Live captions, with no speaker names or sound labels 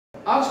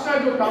आज का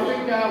जो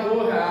टॉपिक है वो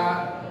है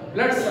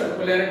blood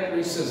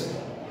circulatory system.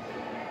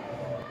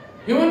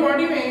 Human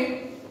body में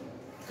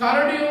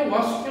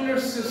कार्डियोवास्कुलर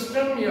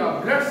सिस्टम या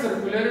ब्लड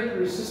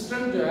सर्कुलेटरी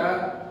सिस्टम जो है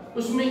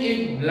उसमें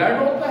एक ब्लड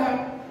होता है,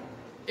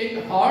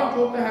 एक हार्ट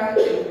होता है,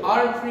 एक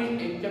आर्टरी,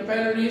 एक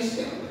कैपिलरीज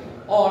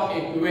और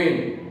एक वेन।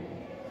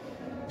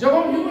 जब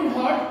हम ह्यूमन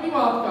हार्ट की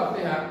बात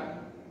करते हैं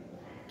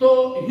तो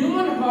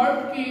ह्यूमन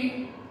हार्ट की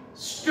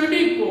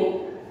स्टडी को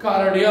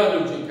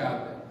कार्डियोलॉजी कहते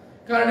हैं।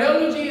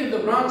 Cardiology is the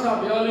branch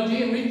of biology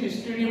in which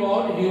study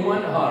about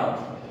human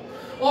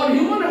heart. और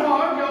ह्यूमन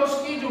हार्ट या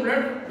उसकी जो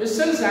ब्लड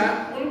वेसल्स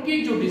हैं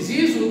उनकी जो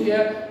डिजीज होती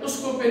है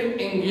उसको फिर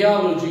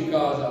एंजियोलॉजी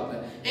कहा जाता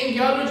है।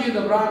 Angiology is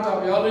the branch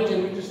of biology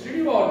in which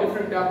study about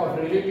different type of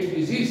related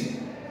disease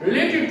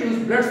related to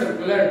blood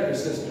circulatory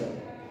system.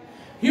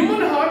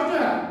 Human heart जो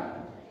है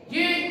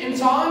ये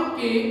इंसान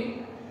के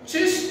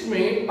चेस्ट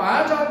में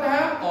पाया जाता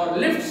है और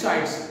लेफ्ट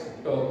साइड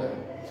से होता है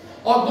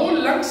और दो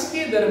लंग्स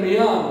के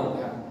दरमियान होता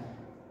है।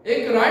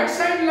 एक राइट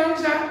साइड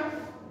लंग्स है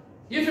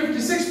ये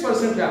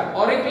 56% है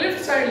और एक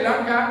लेफ्ट साइड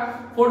लंग है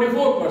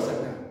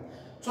 44% है।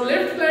 सो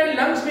लेफ्ट साइड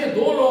लंग्स में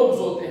 2 लोब्स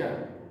होते हैं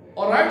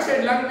और राइट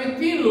साइड लंग में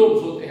 3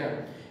 लोब्स होते हैं।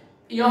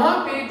 यहां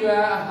पे जो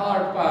है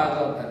हार्ट पाया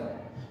जाता है।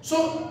 So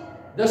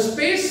the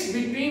space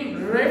between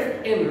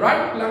left and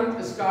right lung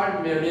is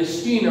called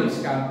मेडिस्टीनम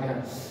कहते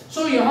हैं।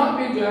 सो यहां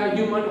पे जो है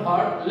ह्यूमन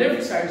हार्ट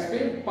लेफ्ट साइड पे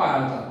पाया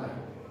जाता है।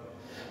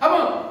 अब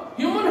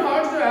ह्यूमन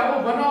हार्ट जो है वो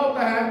बना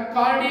होता है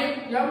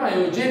कार्डियक या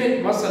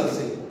मायोजेनिक मसल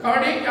से।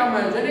 कार्डियक या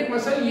मायोजेनिक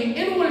मसल ये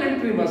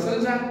इनवॉल्यूंटरी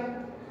मसल्स हैं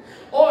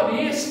और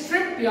ये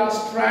स्ट्रिप्ड या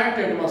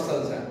स्ट्रैटेड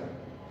मसल्स हैं।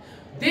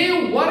 They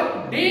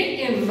work day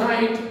and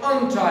night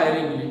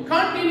अनटायरिंगली,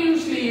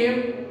 continuously ये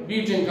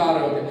बीटिंग कर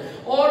रहे होते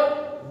हैं और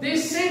they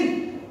send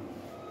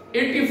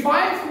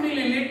 85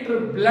 millilitre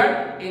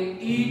blood in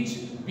each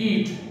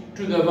beat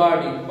to the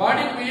body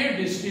को ये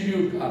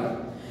डिस्ट्रीब्यूट कर रहा है।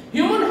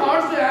 ह्यूमन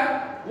हार्ट जो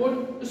है वो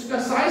उसका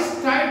साइज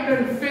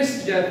टाइटन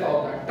फिस्ट जैसा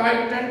होता है,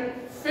 टाइटन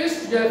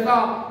फिस्ट जैसा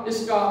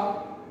इसका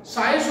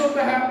साइज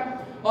होता है।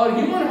 और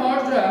ह्यूमन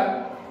हार्ट जो है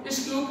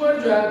इसके ऊपर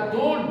जो है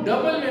 2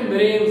 डबल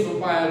मेम्ब्रेन्स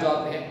पाए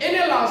जाते हैं,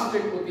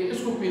 इनएलास्टिक होती है,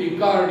 इसको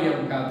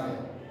पेरिकार्डियम कहते हैं।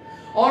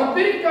 और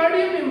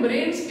पेरिकार्डियम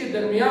मेम्ब्रेन्स के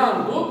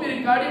दरमियान 2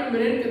 पेरिकार्डियम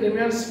मेम्ब्रेन के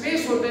दरमियान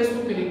स्पेस होता है,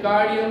 इसको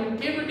पेरिकार्डियम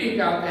कैविटी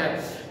कहते हैं।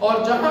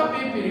 और जहां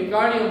पे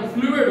पेरिकार्डियम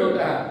फ्लूइड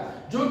होता है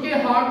जो कि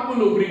हार्ट को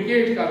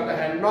लुब्रिकेट करता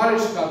है,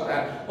 नॉरिश करता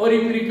है और ये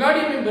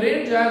पेरिकार्डियम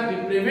मेम्ब्रेन जो है they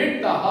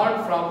prevent the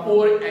heart from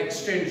over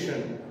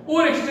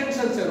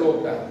extension से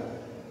रोकता है।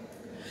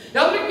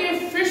 याद रखिए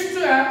फिस्ट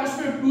जो है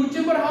उसमें 2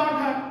 चेंबर हार्ट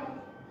है,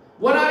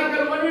 1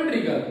 आरिकल 1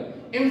 वेंट्रिकल।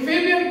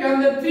 एम्फीबियन के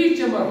अंदर 3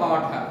 चेंबर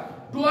हार्ट है,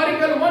 2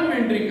 आरिकल 1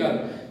 वेंट्रिकल।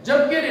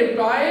 जबकि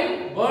रेप्टाइल,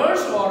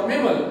 बर्ड्स और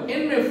मैमल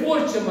इनमें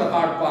 4 चेंबर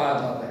हार्ट पाया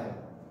जाता है।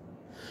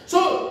 सो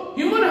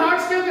ह्यूमन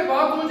हार्ट्स की अगर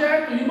बात हो जाए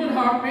तो ह्यूमन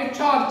हार्ट में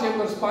 4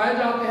 चेंबर्स पाए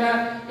जाते हैं।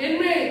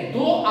 इनमें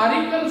 2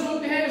 आरिकल्स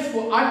होते हैं,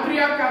 इसको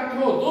आर्टरिया कहते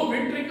हैं, 2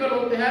 वेंट्रिकल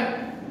होते हैं।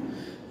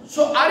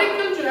 सो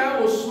आरिकल जो है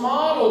वो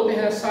स्मॉल होते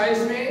हैं साइज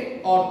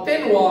में और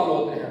थिन वॉल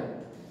होते हैं,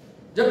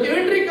 जबकि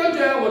वेंट्रिकल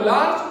जो है वो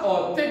लार्ज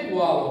और थिक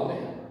वॉल होते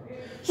हैं।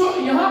 सो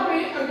यहां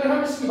पे अगर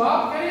हम इसकी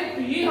बात करें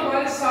तो ये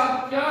हमारे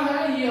साथ क्या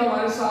है, ये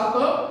हमारे साथ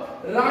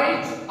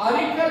राइट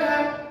आरिकल है,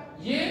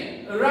 ये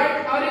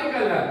राइट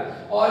आरिकल है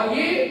और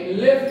ये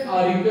लेफ्ट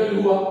आरिकल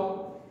हुआ।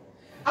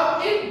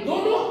 अब इन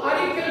दोनों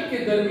आरिकल के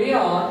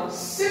दरमियान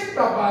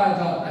सिप्टा पाया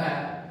जाता है,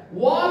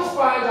 वॉल्स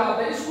पाया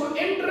जाता है, इसको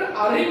इंटर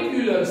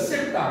आरिकुलर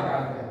सिप्टा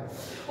कहते हैं।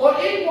 और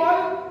एक वॉल,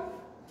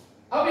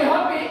 अब यहां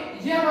पे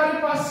ये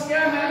हमारे पास क्या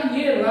है,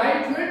 ये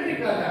राइट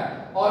वेंट्रिकल है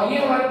और ये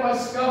हमारे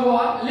पास क्या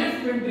हुआ,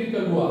 लेफ्ट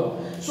वेंट्रिकल हुआ।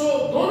 सो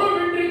दोनों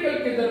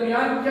वेंट्रिकल के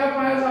दरमियान क्या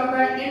पाया जाता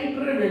है,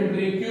 inter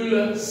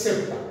ventricular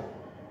सिप्टा।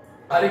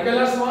 Auricle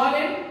are small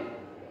in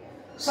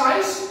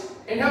size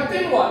and have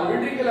thin wall,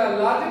 ventricle are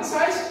large in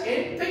size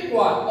and thick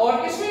wall।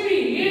 और इसमें भी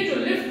ये जो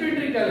लेफ्ट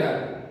वेंट्रिकल है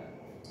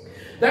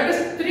that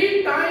is 3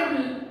 times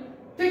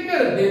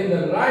thicker than the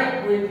right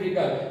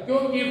ventricle,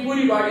 क्योंकि ये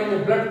पूरी बॉडी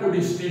में ब्लड को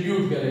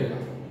डिस्ट्रीब्यूट करेगा।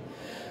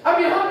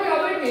 अब यहाँ पे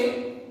याद रखें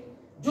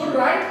जो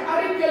राइट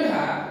आरिकल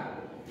है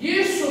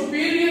ये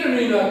superior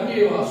vena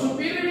cava,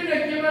 superior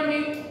vena cava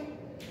में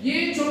ये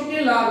जो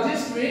कि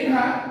लार्जेस्ट वेन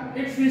है,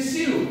 it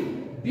receive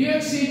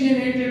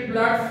deoxygenated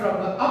blood from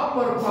the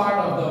upper part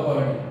of the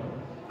body।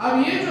 अब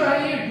ये जो है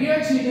ये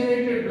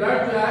deoxygenated blood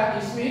जो है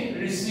इसमें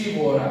रिसीव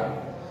हो रहा है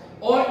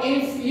और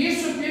ये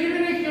सुपीरियर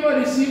वेना केवा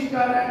रिसीव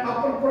कर रहा है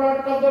upper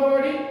part of the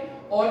body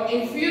और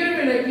इंफीरियर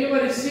वेना केवा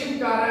रिसीव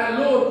कर रहा है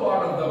lower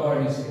part of the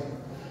body से।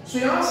 सो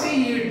यहां से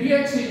ये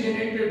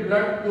deoxygenated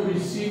blood को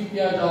रिसीव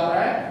किया जा रहा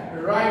है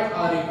राइट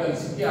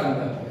आरिकल्स के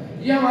अंदर।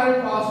 ये हमारे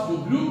पास जो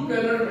ब्लू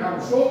कलर में हम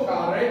शो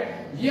कर रहे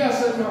हैं ये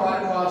असल में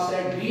हमारे पास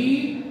है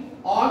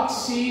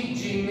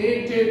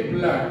ऑक्सीजनेटेड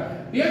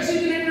ब्लड।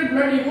 डीऑक्सीजनेटेड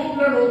ब्लड ये वो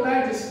ब्लड होता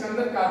है जिसके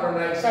अंदर कार्बन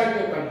डाइऑक्साइड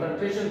का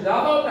कंसंट्रेशन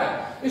ज्यादा होता है,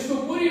 इसको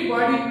पूरी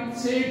बॉडी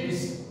से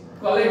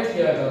कलेक्ट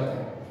किया जाता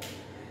है।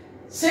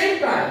 सेम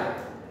टाइम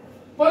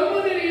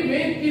पल्मोनरी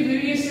वेन के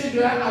जरिए से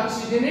जो है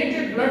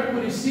ऑक्सीजनेटेड ब्लड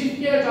को रिसीव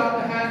किया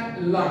जाता है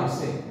लंग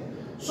से।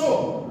 सो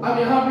अब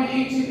यहाँ पे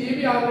एक चीज ये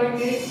भी याद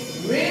रखिए,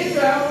 वेन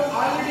जो है वो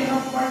ऑलरेडी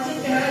हम पढ़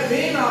चुके हैं,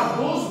 when are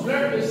those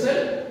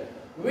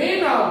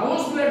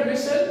blood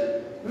vessel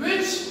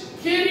which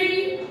carry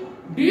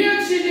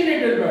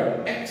deoxygenated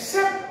blood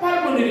accept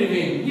pulmonary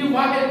vein. ये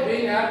वाहिद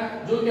वेन है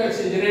जो कि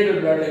ऑक्सीजनेटेड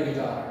ब्लड लेके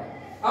जा रहा है।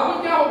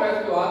 अब क्या होगा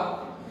इसके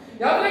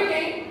बाद याद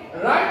रखें,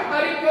 राइट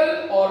ऑरिकल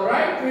और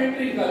राइट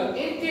वेंट्रिकल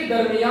इनके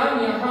दरमियान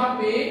यहाँ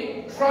पे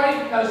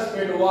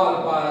ट्राइकस्पिड वॉल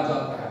पाया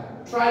जाता है,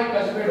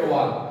 ट्राइकस्पिड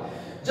वॉल,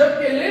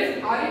 जबकि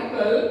लेफ्ट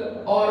ऑरिकल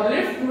और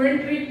लेफ्ट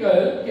वेंट्रिकल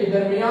के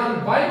दरमियान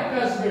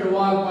बाइकस्पिड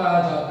वॉल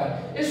पाया जाता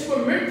है। इसको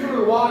मिट्रल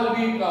वॉल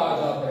भी कहा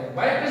जाता है,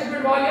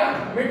 बाइकस्पिड वॉल या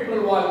मिट्रल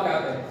वॉल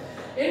कहते हैं।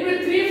 इनमें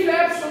 3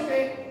 फ्लैप्स होते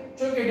हैं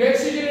जो कि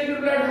डीऑक्सीजनेटेड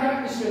ब्लड है,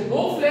 इसमें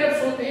 2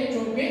 फ्लैप्स होते हैं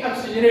जो कि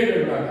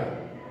ऑक्सीजनेटेड ब्लड है।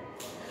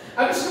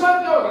 अब इसके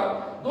बाद क्या होगा,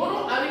 दोनों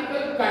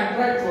ऑरिकल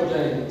कॉन्ट्रैक्ट हो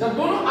जाएंगे। जब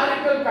दोनों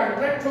ऑरिकल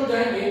कॉन्ट्रैक्ट हो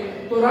जाएंगे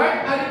तो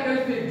राइट ऑरिकल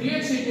से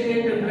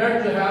डीऑक्सीजनेटेड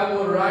ब्लड जो है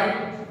वो राइट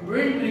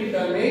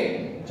वेंट्रिकल में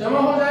जमा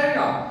हो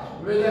जाएगा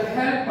with the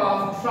help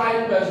of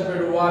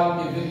tricuspid wall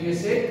के जरिए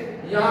से।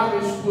 यहाँ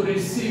पे इसको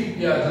रिसीव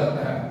किया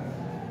जाता है,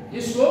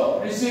 इसको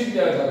रिसीव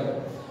किया जाता है।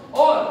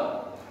 और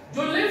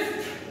जो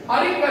लेफ्ट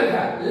ऑरिकल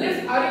है,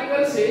 लेफ्ट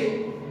ऑरिकल से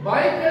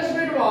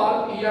बाइकस्पिड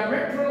वॉल या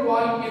मिट्रल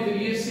वॉल के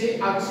जरिए से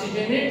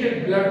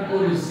ऑक्सीजनेटेड ब्लड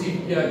को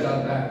रिसीव किया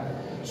जाता है।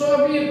 सो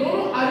अभी ये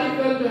दोनों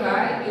ऑरिकल जो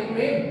है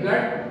इनमें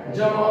ब्लड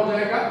जमा हो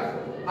जाएगा,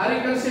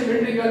 ऑरिकल से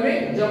वेंट्रिकल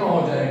में जमा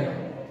हो जाएगा।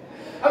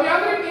 अब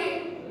याद रखिए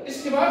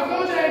इसके बाद क्या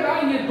हो जाएगा,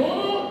 ये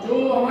दोनों जो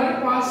हमारे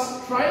पास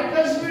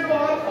ट्राइकस्पिड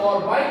वॉल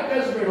और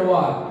बाइकस्पिड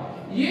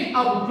वॉल ये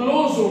अब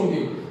क्लोज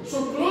होंगे।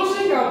 सो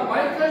closing of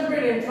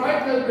bicuspid and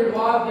tricuspid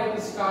wall that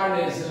is called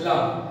as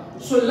लब।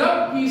 सो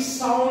लब की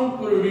साउंड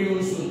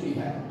प्रोड्यूस होती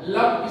है,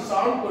 लब की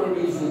साउंड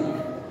प्रोड्यूस होती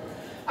है।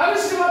 अब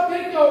इसके बाद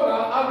फिर क्या होगा,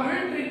 अब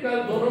वेंट्रिकल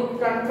दोनों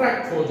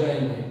कॉन्ट्रैक्ट हो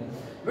जाएंगे।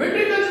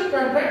 वेंट्रिकल जब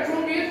कॉन्ट्रैक्ट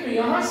होंगे तो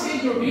यहां से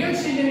जो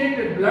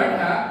डीऑक्सीजनेटेड ब्लड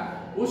है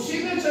वो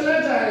सीधे चला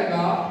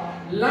जाएगा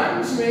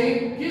लंग्स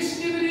में,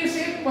 किसके जरिए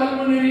से,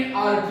 पल्मोनरी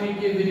आर्टरी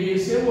के जरिए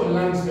से वो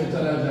लंग्स में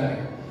चला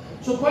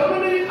जाएगा। सो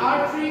pulmonary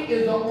artery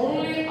is the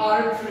only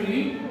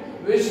artery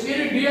which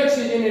carry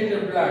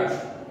deoxygenated blood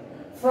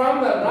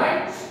from the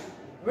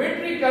right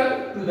ventricle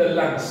to the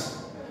lungs.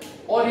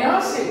 और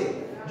यहां से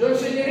जो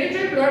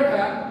ऑक्सीजनेटेड ब्लड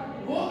है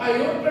वो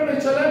आयोटा में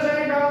चला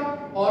जाएगा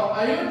और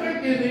आयोटा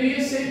के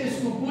जरिए से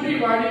इसको पूरी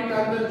बॉडी के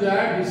अंदर जो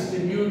है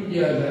डिस्ट्रीब्यूट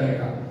किया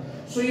जाएगा।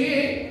 सो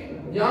ये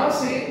यहां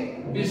से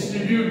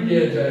डिस्ट्रीब्यूट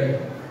किया जाएगा।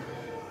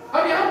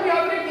 अब यहां पे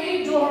याद रखिए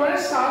जो हमारे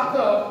साथ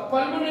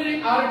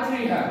पल्मोनरी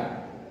आर्टरी है,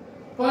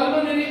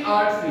 पल्मोनरी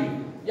आर्टरी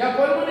या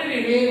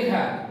पल्मोनरी वेन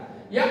है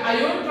या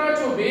आयोटा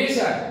जो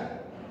बेस है,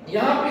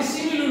 यहां पे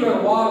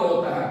सिमिलुलर वॉल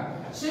होता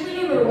है।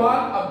 सिमिलुलर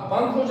वॉल अब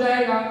बंद हो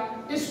जाएगा,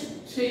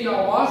 इससे ये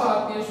आवाज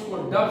आती है, इसको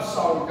डब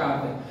साउंड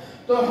कहते हैं।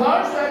 तो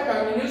हार्ट जो है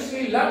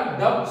कंटिन्यूअसली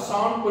डब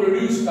साउंड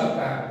प्रोड्यूस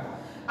करता है।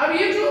 अब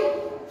ये जो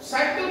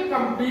साइकिल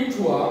कंप्लीट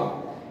हुआ,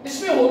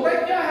 इसमें होता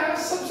क्या है,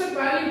 सबसे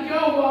पहले क्या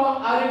हुआ,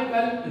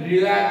 ऑरिकल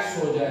रिलैक्स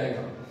हो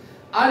जाएगा,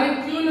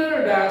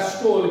 ऑरिक्युलर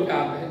डायस्टोल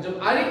कहते हैं। जब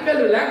ऑरिकल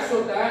रिलैक्स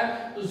होता है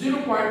तो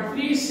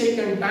 0.3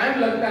 सेकंड टाइम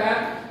लगता है।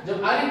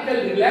 जब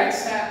ऑरिकल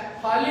रिलैक्स है,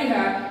 खाली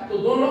है, तो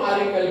दोनों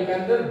ऑरिकल के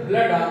अंदर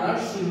ब्लड आना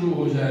शुरू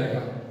हो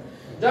जाएगा।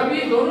 जब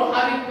ये दोनों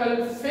ऑरिकल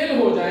फिल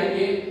हो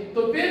जाएंगे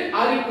तो फिर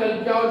ऑरिकल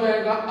क्या हो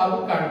जाएगा, अब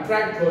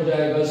कॉन्ट्रैक्ट हो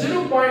जाएगा।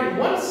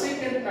 0.1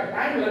 सेकंड का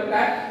टाइम लगता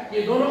है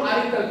कि दोनों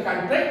ऑरिकल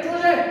कॉन्ट्रैक्ट हो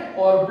जाए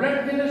और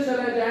ब्लड किधर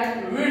चला जाए,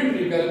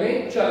 वेंट्रिकल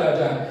में चला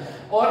जाए।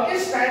 और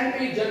इस टाइम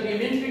पे जब ये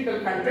वेंट्रिकल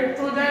कॉन्ट्रैक्ट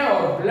हो जाए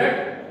और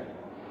ब्लड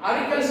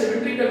ऑरिकल से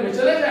वेंट्रिकल में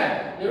चला जाए,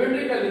 ये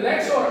वेंट्रिकल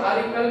रिलैक्स और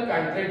ऑरिकल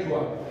कॉन्ट्रैक्ट हुआ,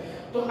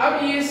 तो अब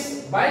ये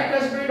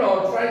बाइकस्पिड और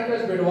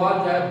ट्राइकस्पिड वॉल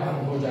जो है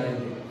बंद हो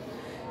जाएंगे।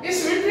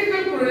 इस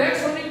वेंट्रिकल को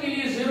रिलैक्स होने के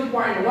लिए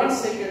 0.1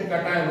 सेकंड का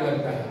टाइम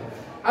लगता है।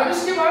 अब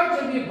इसके बाद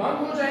जब ये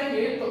बंद हो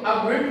जाएंगे तो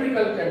अब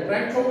वेंट्रिकल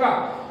कॉन्ट्रैक्ट होगा।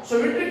 सो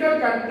वेंट्रिकल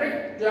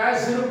कॉन्ट्रैक्ट जो है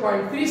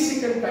 0.3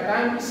 सेकंड का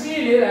टाइम इसलिए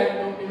ले रहा है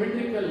क्योंकि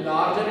वेंट्रिकल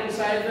लार्जर इन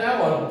साइज है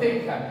और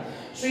थिक है।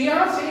 सो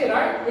यहां से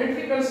राइट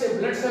वेंट्रिकल से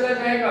ब्लड चला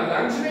जाएगा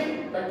लंग्स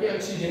में ताकि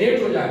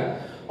ऑक्सीजनेट हो जाए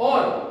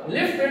और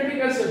लेफ्ट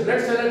वेंट्रिकल से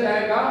ब्लड चला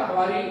जाएगा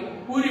हमारी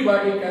पूरी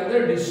बॉडी के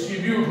अंदर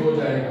डिस्ट्रीब्यूट हो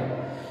जाएगा।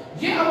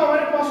 ये अब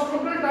हमारे पास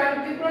टोटल टाइम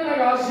कितना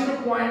लगा,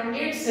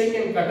 0.8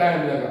 सेकंड का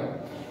टाइम लगा।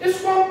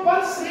 इसको हम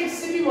पल्स रेट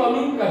से भी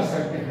मालूम कर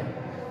सकते हैं।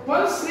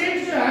 पल्स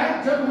रेट जो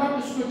है जब हम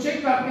इसको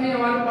चेक करते हैं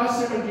हमारे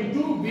पास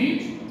 72 बीट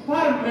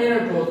पर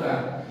मिनट होता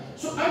है।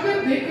 सो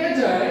अगर देखा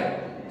जाए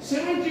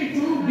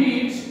 72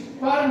 बीट्स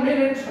पर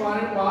मिनट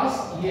हमारे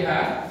पास ये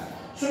है।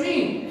 सो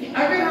मीन कि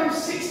अगर हम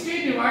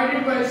 60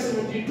 डिवाइडेड बाय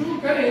 72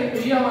 करें तो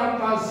ये हमारे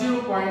पास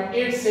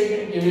 0.8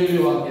 सेकंड की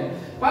वैल्यू आती है।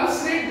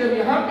 पल्स रेट जब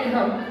यहाँ पे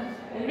हम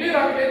उंगली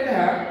रख लेते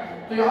हैं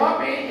तो यहाँ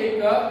पे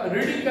एक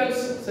रेडिकल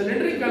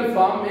सिलिंड्रिकल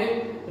फॉर्म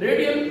में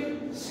रेडियल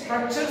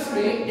स्ट्रक्चर्स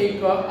में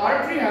एक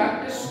आर्टरी है,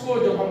 इसको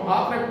जब हम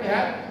हाथ रखते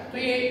हैं तो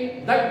ये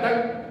धक धक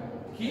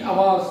की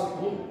आवाज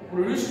वो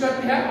प्रोड्यूस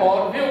करती है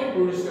और वेव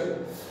प्रोड्यूस करती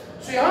है।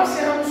 सो यहाँ से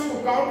हम उसको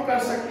काउंट कर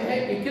सकते हैं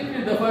कि कितनी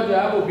दफा जो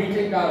है वो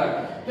बीटिंग कर रहा है।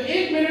 तो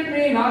 1 मिनट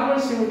में नॉर्मल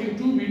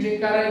 72 बीटिंग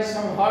कर रहा है। इससे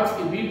हम हार्ट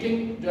की बीटिंग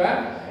जो है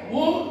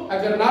वो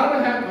अगर नॉर्मल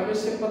है तो हम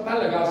इससे पता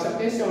लगा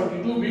सकते हैं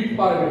 72 बीट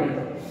पर मिनट।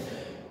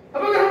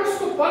 अब अगर हम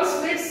इसको पल्स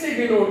रेट से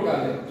डिनोट कर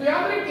लें तो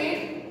याद रखें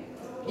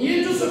ये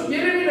जो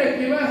सुपीरियर वेना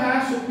केवा है,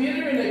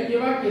 सुपीरियर वेना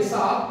केवा के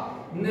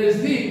साथ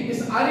नजदीक इस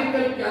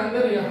आर्टिकल के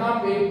अंदर यहाँ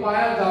पे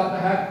पाया जाता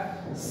है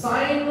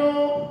साइनो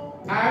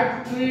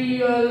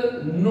एट्रियल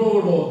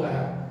नोड होता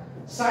है।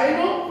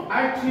 साइनो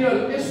एट्रियल,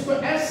 इसको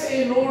एसए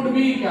नोड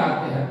भी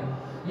कहते हैं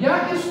या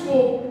इसको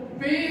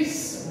पेस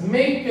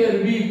मेकर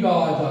भी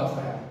कहा जाता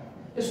है।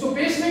 इसको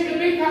पेस मेकर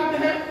भी कहते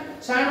हैं,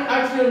 साइनो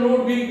एट्रियल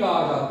नोड भी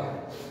कहा जाता है।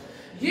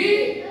 ये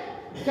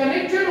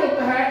कनेक्टेड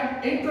होता है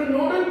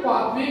इंटरनोडल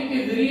पाथवे के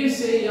जरिए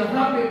से,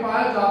 यहां पे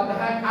पाया जाता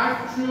है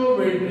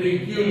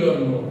एट्रियोवेंट्रिकुलर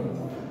नोड।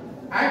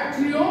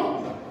 एट्रियोवेंट्रिकुलर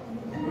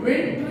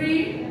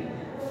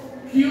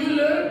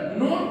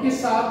नोड के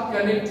साथ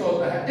कनेक्ट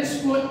होता है,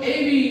 इसको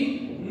एवी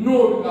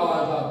नोड कहा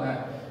जाता है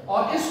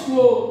और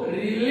इसको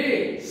रिले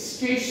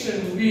स्टेशन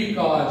भी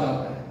कहा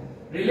जाता है,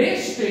 रिले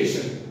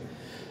स्टेशन।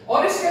 और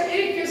इसका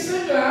एक हिस्सा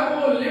जो है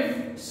वो लेफ्ट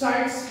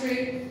साइड्स पे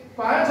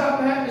पाया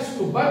जाता है,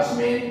 इसको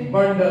बचमेन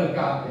बंडल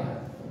कहते हैं,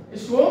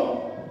 इसको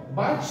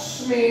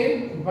बचमेन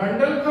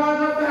बंडल कहा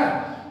जाता है।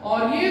 और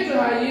ये जो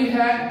है ये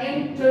है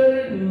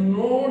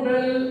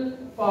इंटरनोडल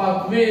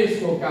पाथवे,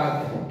 इसको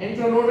कहते हैं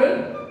इंटरनोडल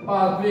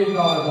पाथवे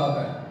कहा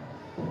जाता है।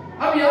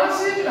 अब यहां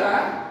से जो है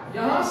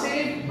यहां से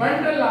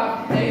बंडल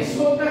ऑफ हिज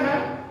होता है,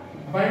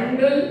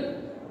 बंडल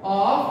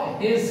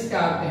ऑफ हिज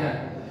कहते हैं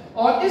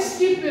और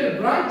इसकी फिर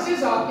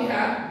ब्रांचेस आती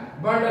है,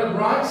 बंडल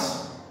ब्रांच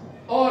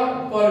और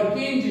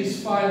परकिंजी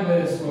फाइबर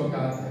इसको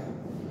कहते हैं।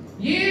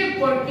 ये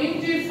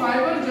परकिंजी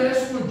फाइबर जो है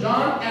इसको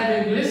जॉन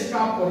एवेंगलिस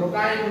का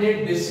प्रोटाइन ने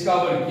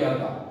डिस्कवर किया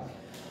था।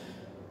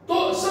 तो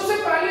सबसे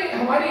पहले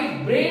हमारी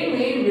ब्रेन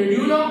में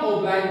मेडुला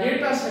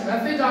ओब्लांगेटा से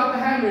मैसेज आता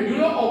है।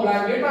 मेडुला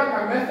ओब्लांगेटा का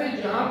मैसेज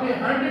यहाँ पे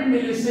 100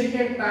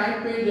 मिलीसेकंड टाइम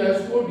पे जो है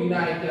इसको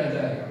डिनाई किया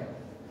जाएगा।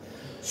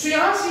 सो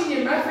यहाँ से ये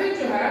मैसेज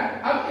जो है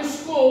अब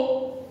इसको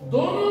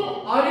दोनों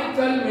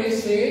आर्टिकल में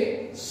से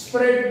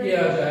स्प्रेड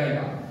किया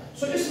जाएगा।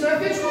 सो इस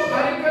मैसेज को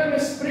आर्टिकल में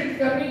स्प्रेड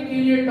करने के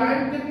लिए टाइम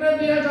कितना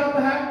दिया जाता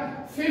है?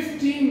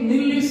 50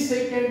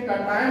 मिलीसेकंड का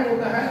टाइम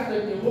होता है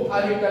ताकि वो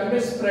आर्टिकल में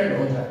स्प्रेड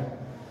हो जाए।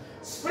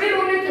 स्प्रेड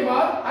होने के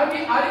बाद अब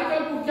ये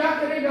आर्टिकल को क्या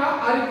करेगा?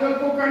 आर्टिकल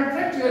को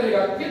कंट्रैक्ट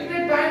करेगा। कितने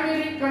टाइम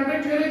में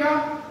कंट्रैक्ट करेगा?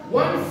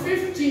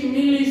 150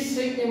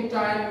 मिलीसेकंड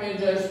टाइम में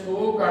जो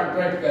इसको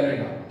कंट्रैक्ट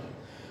करेगा।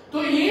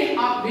 तो ये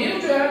वेव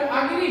जो है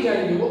आगे नहीं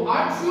जाएगी, वो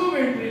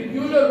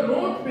आर्टियोवेंट्रिकुलर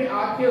नोड पे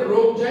आके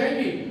रुक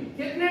जाएगी।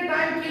 कितने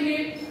टाइम के लिए?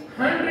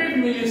 100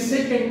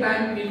 मिलीसेकंड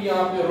टाइम के लिए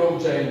यहाँ पे रुक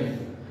जाएगी।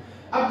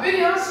 अब फिर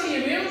यहाँ से ये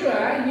वेव जो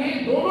है ये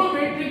दोनों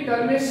वेंट्रिकल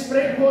में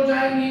स्प्रेड हो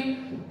जाएंगी।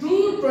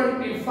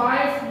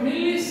 225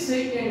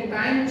 मिलीसेकंड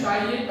टाइम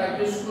चाहिए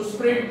ताकि उसको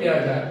स्प्रेड किया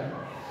जाए।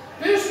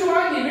 फिर उसके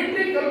बाद ये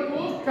वेंट्रिकल को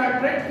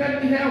कंट्रैक्ट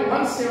करती है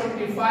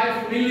 175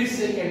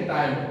 मिलीसेकंड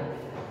टाइम।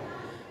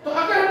 तो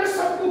अगर हम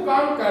सबको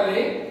काउंट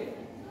करें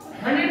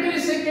 100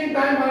 मिलीसेकंड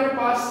टाइम हमारे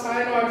पास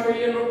साइनो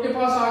एट्रियल नोड के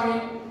पास आ गई,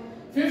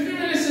 50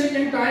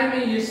 मिलीसेकंड टाइम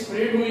में ये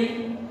स्प्रेड हुई,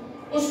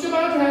 उसके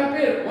बाद है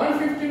फिर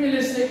 150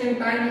 मिलीसेकंड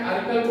टाइम में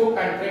आर्टिकल को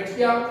कंट्रैक्ट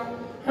किया,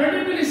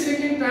 100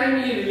 मिलीसेकंड टाइम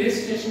में ये रिले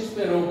स्टेशंस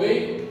पे रुक गई,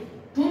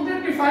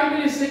 225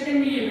 मिलीसेकंड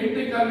में ये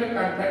वेंट्रिकल में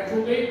कंट्रैक्ट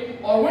हो गई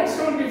और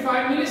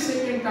 175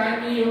 मिलीसेकंड टाइम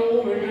में ये वो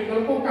वेंट्रिकल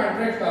को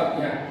कंट्रैक्ट करती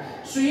है।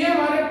 सो ये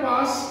हमारे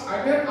पास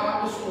अगर आप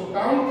इसको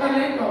काउंट कर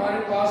लें तो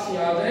हमारे पास ये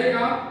आ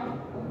जाएगा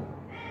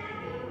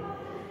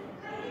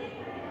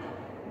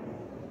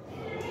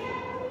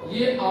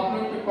ये आप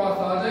लोग के पास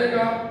आ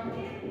जाएगा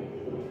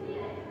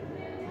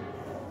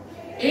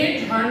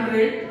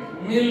 800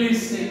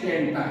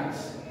 मिलीसेकंड टाइम्स।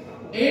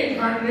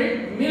 800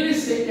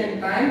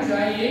 मिलीसेकंड टाइम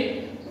चाहिए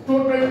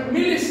टोटल।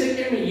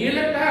 मिलीसेकंड में ये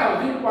लगता है और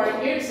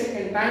 0.8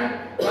 सेकंड टाइम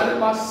हमारे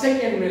पास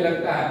सेकंड में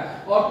लगता है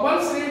और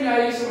पल्स रेट या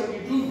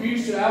 72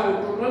 बीट्स जो है वो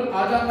टोटल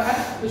आ जाता है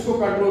इसको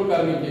कंट्रोल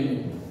करने के लिए।